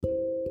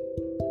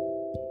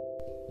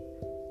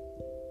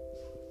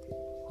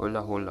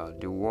Hola, hola,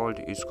 the world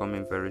is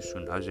coming very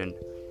soon, as in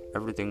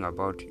everything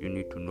about you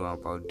need to know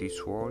about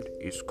this world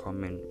is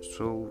coming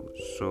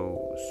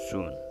so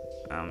soon.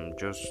 I'm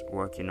just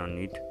working on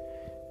it,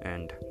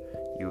 and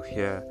you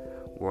hear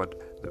what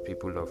the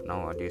people of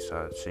nowadays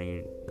are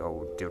saying that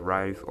will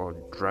derive or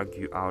drag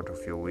you out of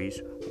your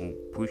ways, will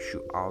push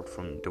you out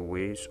from the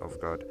ways of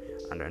God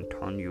and then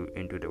turn you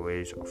into the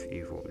ways of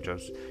evil.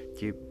 Just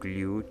keep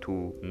glued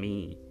to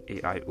me,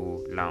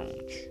 AIO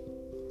Lounge.